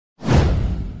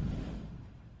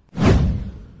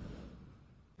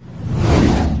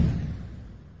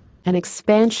An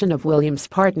expansion of Williams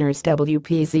Partners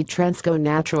WPZ Transco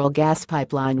natural gas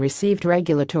pipeline received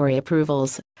regulatory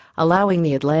approvals, allowing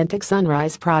the Atlantic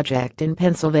Sunrise project in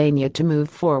Pennsylvania to move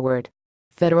forward.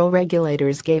 Federal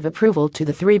regulators gave approval to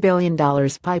the $3 billion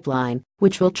pipeline,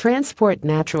 which will transport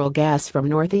natural gas from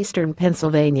northeastern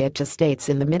Pennsylvania to states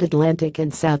in the Mid-Atlantic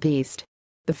and Southeast.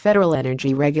 The Federal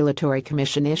Energy Regulatory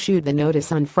Commission issued the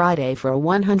notice on Friday for a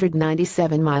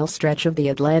 197-mile stretch of the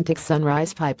Atlantic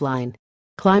Sunrise pipeline.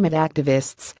 Climate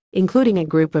activists, including a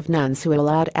group of nuns who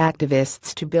allowed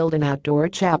activists to build an outdoor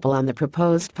chapel on the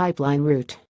proposed pipeline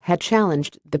route, had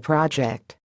challenged the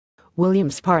project.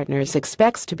 Williams Partners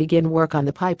expects to begin work on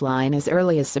the pipeline as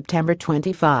early as September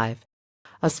 25.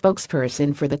 A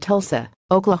spokesperson for the Tulsa,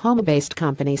 Oklahoma-based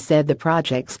company said the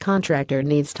project's contractor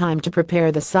needs time to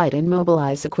prepare the site and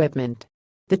mobilize equipment.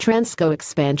 The Transco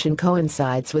expansion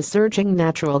coincides with surging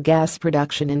natural gas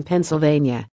production in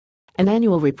Pennsylvania. An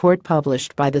annual report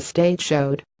published by the state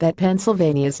showed that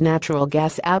Pennsylvania's natural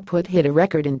gas output hit a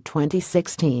record in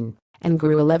 2016 and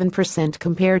grew 11%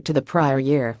 compared to the prior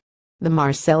year. The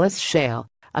Marcellus Shale,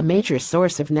 a major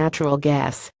source of natural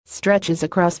gas, stretches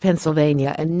across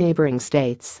Pennsylvania and neighboring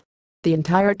states. The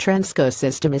entire Transco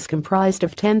system is comprised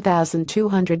of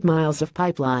 10,200 miles of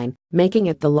pipeline, making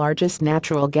it the largest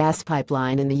natural gas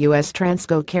pipeline in the U.S.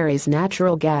 Transco carries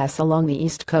natural gas along the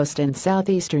East Coast and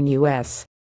southeastern U.S.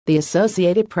 The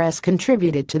Associated Press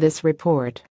contributed to this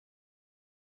report.